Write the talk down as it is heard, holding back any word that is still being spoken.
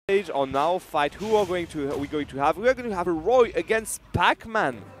On our fight, who are we going to have? We are going to have a Roy against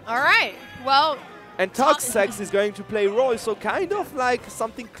Pac-Man. All right. Well. And Toxex is going to play Roy, so kind of like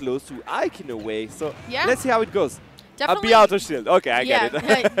something close to Ike in a way. So yeah. Let's see how it goes. Definitely. Be out of shield. Okay, I get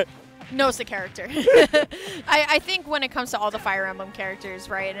it. Knows the character. I think when it comes to all the Fire Emblem characters,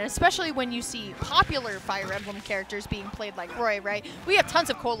 right, and especially when you see popular Fire Emblem characters being played like Roy, right, we have tons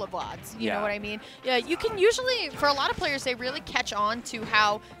of Cola VODs, you know what I mean? Yeah, you can usually, for a lot of players, they really catch on to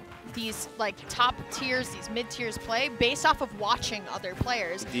how these like top tiers, these mid tiers play based off of watching other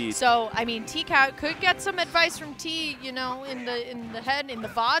players. Indeed. So I mean, Tcat could get some advice from T, you know, in the head in the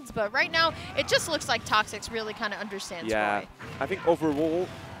VODs, but right now it just looks like Toxex really kind of understands Roy. I think overall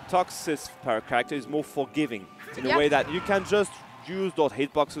Toxex character is more forgiving in a way that you can just use those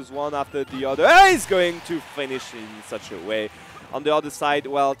hitboxes one after the other. He's going to finish in such a way. On the other side,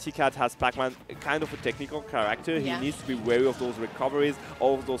 well, Tcat has Pac-Man, kind of a technical character. He needs to be wary of those recoveries,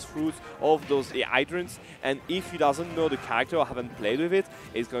 of those fruits, of those hydrants. And if he doesn't know the character or haven't played with it,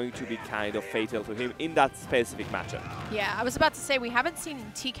 it's going to be kind of fatal to him in that specific matchup. Yeah, I was about to say, we haven't seen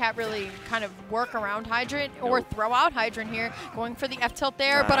Tcat really kind of work around Hydrant or throw out Hydrant here, going for the F-tilt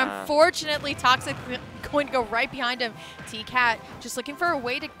there. But unfortunately, Toxex going to go right behind him. Tcat just looking for a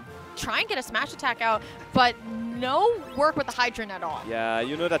way to try and get a smash attack out, but no work with the Hydrant at all. Yeah,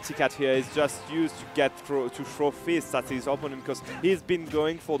 you know that Tcat here is just used to throw fists at his opponent because he's been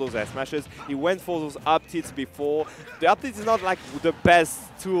going for those air smashes. He went for those up tilts before. The up tilt is not like the best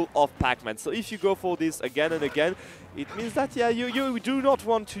tool of Pac-Man. So if you go for this again and again, it means that you do not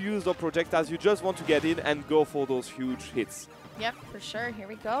want to use the projectiles. You just want to get in and go for those huge hits. Yep, for sure. Here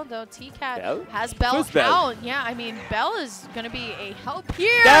we go, though. Tcat has Bell out. Yeah, I mean, Bell is going to be a help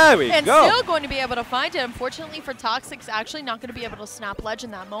here. There we and go. Still going to be able to find it. Unfortunately for Toxex, actually not going to be able to snap ledge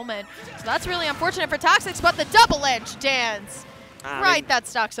in that moment. So that's really unfortunate for Toxex, but the double edge dance. That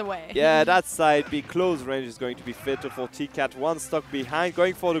stocks away. Yeah, that side, be close range is going to be fatal for Tcat. One stock behind,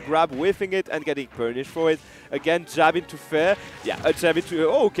 going for the grab, whiffing it and getting punished for it. Again, jab into fair. Yeah, a jab into,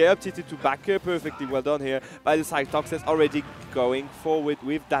 okay, up tilted to back air. Perfectly well done here. By the side, Toxex already going forward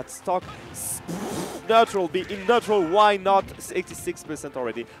with that stock. Neutral, be in neutral, why not? 86%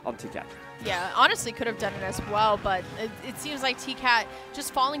 already on Tcat. Yeah, honestly could have done it as well, but it seems like Tcat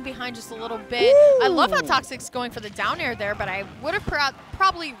just falling behind just a little bit. I love how Toxex going for the down air there, but I would have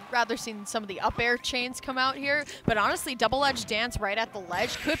probably rather seen some of the up air chains come out here. But honestly, double edge dance right at the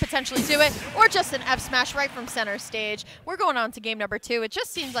ledge could potentially do it, or just an F smash right from center stage. We're going on to game number 2. It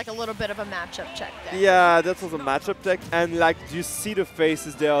just seems like a little bit of a matchup check there. Yeah, that was a matchup check, and like, do you see the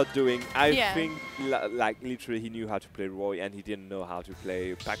faces they are doing? I think like literally he knew how to play Roy and he didn't know how to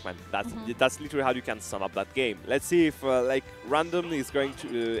play Pac-Man. That's literally how you can sum up that game. Let's see if like random is going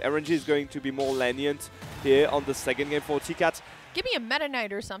to RNG is going to be more lenient here on the second game for Tcat. Give me a Meta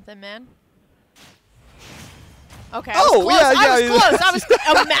Knight or something, man. Okay, I was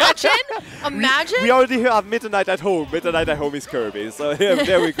close. Imagine. We already have Meta Knight at home. Meta Knight at home is Kirby. So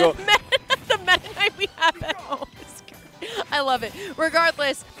there we go. The Meta Knight we have at home is Kirby. I love it.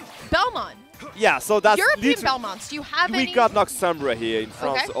 Regardless, Belmont. Yeah, so that's European Belmonts. Do you have any? We got Noxumbra here in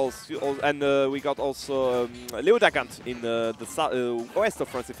France also, and we got also Leodagant in the west of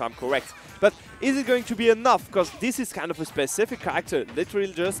France, if I'm correct. But is it going to be enough? Because this is kind of a specific character,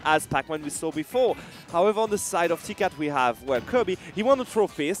 literally just as Pac-Man we saw before. However, on the side of Tcat we have, well, Kirby. He wants to throw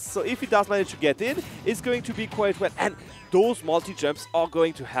fists, so if he does manage to get in, it's going to be quite well. And those multi-jumps are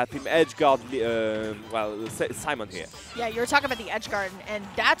going to help him edgeguard, Simon here. Yeah, you were talking about the edgeguard, and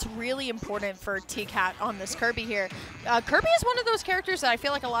that's really important for Tcat on this Kirby here. Kirby is one of those characters that I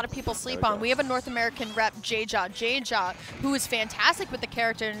feel like a lot of people sleep on. We have a North American rep, J-Jaw, who is fantastic with the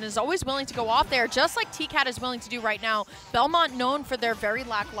character and is always willing to go off there, just like Tcat is willing to do right now. Belmont known for their very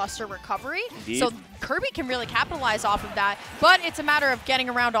lackluster recovery, so Kirby can really capitalize off of that, but it's a matter of getting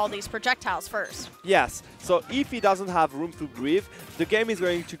around all these projectiles first. Yes, so if he doesn't have room to breathe, the game is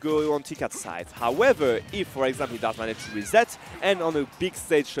going to go on Tcat's side. However, if, for example, he does manage to reset, and on a big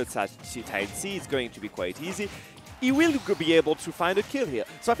stage such as TNC, it's going to be quite easy, he will be able to find a kill here.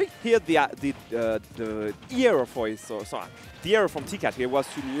 So I think here the error for his, the error from Tcat here was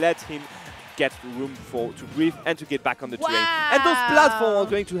to let him get room to breathe and to get back on the terrain. And those platforms are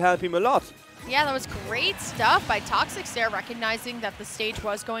going to help him a lot. Yeah, that was great stuff by Toxex there, recognizing that the stage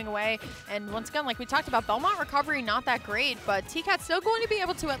was going away. And once again, like we talked about, Belmont recovery not that great, but Tcat's still going to be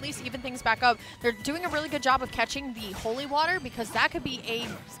able to at least even things back up. They're doing a really good job of catching the holy water because that could be a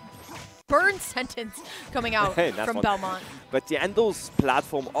burn sentence coming out from Belmont. But yeah, and those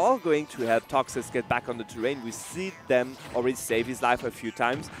platforms are going to help Toxex get back on the terrain. We see them already save his life a few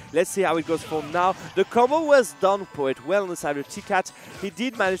times. Let's see how it goes for now. The combo was done quite well on the side of Tcat. He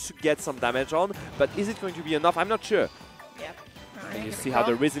did manage to get some damage on, but is it going to be enough? I'm not sure. Yep. And you see how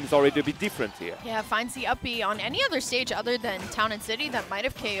the rhythm is already a bit different here. Yeah, finds the up B on any other stage other than Town and City that might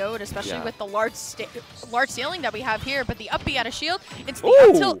have KO'd, especially with the large ceiling that we have here. But the up B out of shield, it's the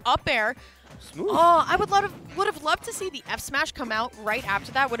up tilt up air. Smooth. Oh, I would have loved to see the F smash come out right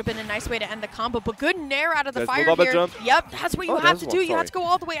after that. Would have been a nice way to end the combo. But good nair out of the fire here. Jump. Yep, that's what you have to do. You have to go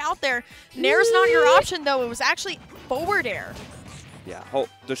all the way out there. Nair's not your option though. It was actually forward air. Yeah,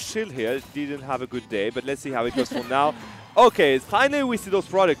 the shield here didn't have a good day, but let's see how it goes for now. Okay, finally we see those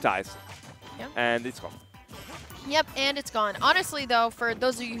product eyes. Yep. And it's gone. Yep, and it's gone. Honestly, though, for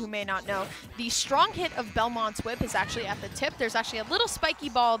those of you who may not know, the strong hit of Belmont's whip is actually at the tip. There's actually a little spiky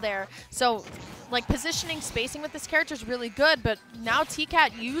ball there. So, like, positioning, spacing with this character is really good, but now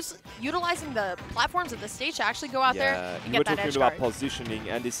Tcat utilizing the platforms of the stage to actually go out there and get that edge guard. You were talking about positioning,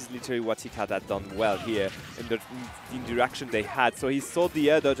 and this is literally what Tcat had done well here in the interaction they had. So he saw the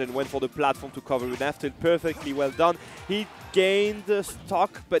air dodge and went for the platform to cover with F tilt. Perfectly well done. He gained the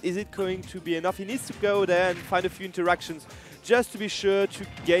stock, but is it going to be enough? He needs to go there and find a few interactions just to be sure to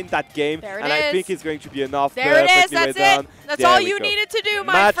gain that game. There it and is. I think it's going to be enough. There it is. That's it. That's all you needed to do,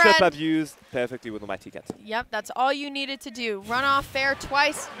 my friend. Matchup abused perfectly with my Tcat. Yep, that's all you needed to do. Run off fair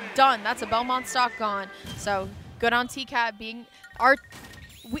twice, done. That's a Belmont stock gone. So good on Tcat being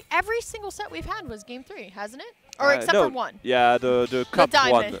every single set we've had was game 3, hasn't it? Or except for one. Yeah, the cup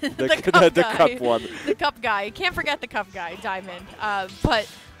one. The cup one. The cup guy. You can't forget the cup guy, Diamond. But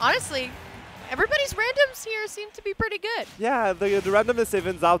honestly, everybody's randoms here seem to be pretty good. Yeah, the randomness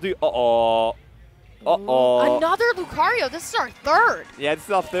evens out the Another Lucario. This is our third. Yeah, this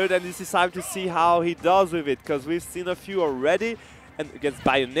is our third, and this is time to see how he does with it, because we've seen a few already. And against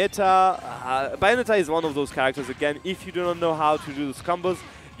Bayonetta, Bayonetta is one of those characters, again, if you do not know how to do those combos,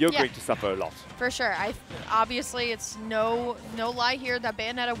 you're going to suffer a lot. For sure. Obviously, it's no lie here that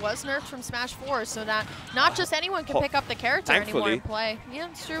Bayonetta was nerfed from Smash 4, so that not just anyone can pick up the character anymore and play. Yeah,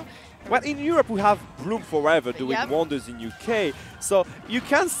 it's true. Well, in Europe, we have Bloom Forever doing wonders in UK, so you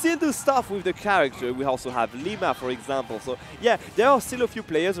can still do stuff with the character. We also have Lima, for example. So, yeah, there are still a few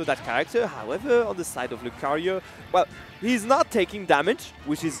players with that character. However, on the side of Lucario, well, he's not taking damage,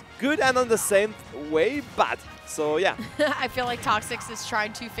 which is good, and on the same way, bad. So, yeah. I feel like Toxex is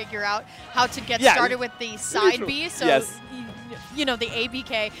trying to figure out how to get started with the side B. So, you know, the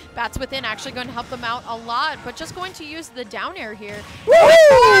ABK, Bats Within, actually going to help them out a lot, but just going to use the down air here.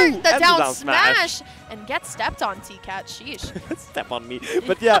 Woo! The down smash and get stepped on, Tcat. Sheesh. Step on me.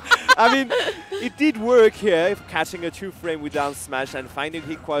 But yeah, I mean, it did work here, catching a 2-frame with down smash and finding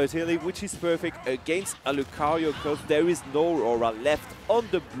hit quite early, which is perfect against a Lucario, because there is no Aura left on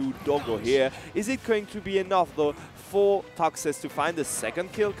the blue doggo here. Is it going to be enough, though, for Toxex to find the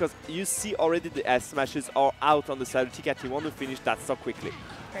second kill? Because you see already the S smashes are out on the side of Tcat. He wants to finish that so quickly.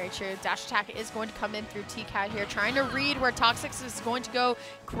 Very true. Dash attack is going to come in through Tcat here, trying to read where Toxex is going to go.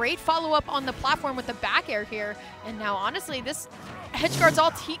 Great follow-up on the platform with the back air here. And now, honestly, this hedge guard's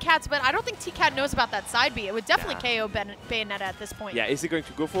all Tcat's, but I don't think Tcat knows about that side B. It would definitely KO Bayonetta at this point. Yeah, is he going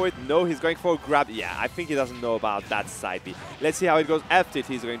to go for it? No, he's going for a grab. Yeah, I think he doesn't know about that side B. Let's see how it goes. After it,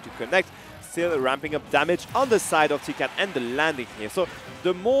 he's going to connect. Still ramping up damage on the side of Tcat and the landing here. So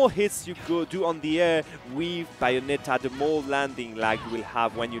the more hits you do on the air with Bayonetta, the more landing lag you will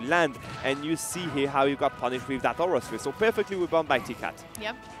have when you land. And you see here how you got punished with that Aura Sphere. So perfectly rebound by Tcat.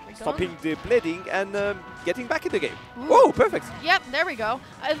 Yep. Stopping the bleeding and getting back in the game. Whoa, perfect. Yep, there we go.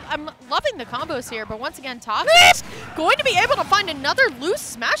 I'm loving the combos here, but once again, Toxex going to be able to find another loose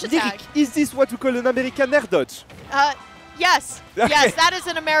smash attack. Is this what we call an American air dodge? Yes. Okay. Yes, that is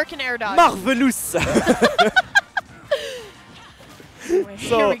an American air dodge. Marvelous.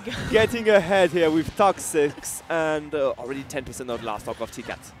 So, getting ahead here with Toxex and already 10% of the last stock of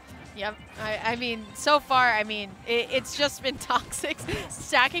Tcat. Yep. I mean, so far, I mean, it's just been Toxex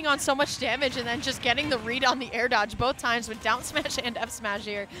stacking on so much damage and then just getting the read on the air dodge both times with down smash and F smash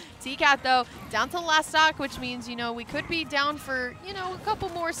here. Tcat, though, down to the last stock, which means, you know, we could be down for, you know, a couple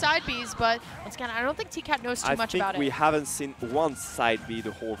more side Bs, but once again, I don't think Tcat knows too much about it. I think we haven't seen one side B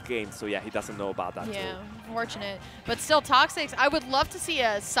the whole game, so yeah, he doesn't know about that. Yeah, unfortunate. But still, Toxex, I would love to see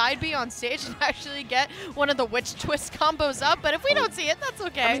a side B on stage and actually get one of the Witch Twist combos up, but if we don't see it, that's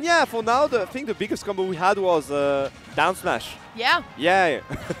okay. I mean, yeah, for now, I think the biggest combo we had was down smash. Yeah. Yeah.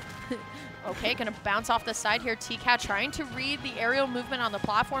 Okay, gonna bounce off the side here. Tcat trying to read the aerial movement on the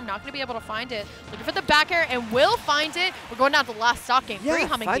platform. Not gonna be able to find it. Looking for the back air and will find it. We're going down to the last stock game. Yeah, Free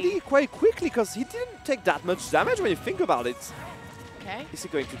Humming finding Bee. it quite quickly because he didn't take that much damage when you think about it. Okay. Is he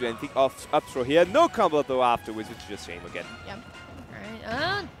going to do anything up throw here? No combo though afterwards, which is a shame again. Yep. All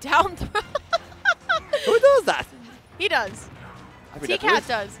right. Down throw. Who does that? He does. Tcat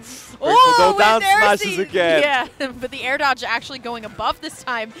does. Oh, with down air smashes again. Yeah, but the air dodge actually going above this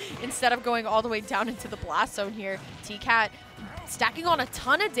time instead of going all the way down into the blast zone here. Tcat stacking on a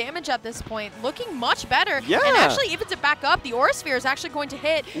ton of damage at this point, looking much better. Yeah. And actually, even to back up, the Aura Sphere is actually going to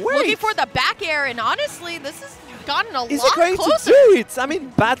hit. Looking for the back air, and honestly, this has gotten a lot closer. Is he going to do it? I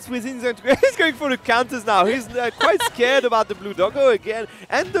mean, Bats within the he's going for the counters now. He's quite scared about the blue doggo again,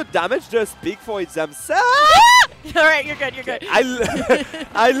 and the damage does speak for it themselves. All right, you're good, you're good.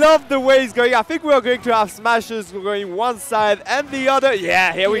 I love the way he's going. I think we're going to have smashes going one side and the other.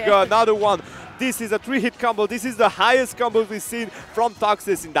 Yeah, here we go, another one. This is a 3-hit combo. This is the highest combo we've seen from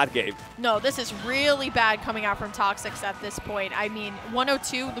Toxex in that game. No, this is really bad coming out from Toxex at this point. I mean,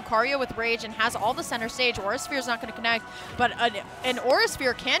 102, Lucario with Rage and has all the center stage. Aura Sphere is not going to connect, but an Aura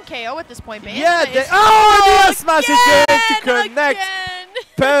Sphere can KO at this point. Yeah, oh, smash again to connect.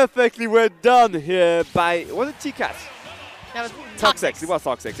 Perfectly, we're done here by, was it Tcat? That was Toxex. It was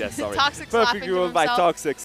Toxex, yes, sorry. Toxex perfectly ruled by Toxex.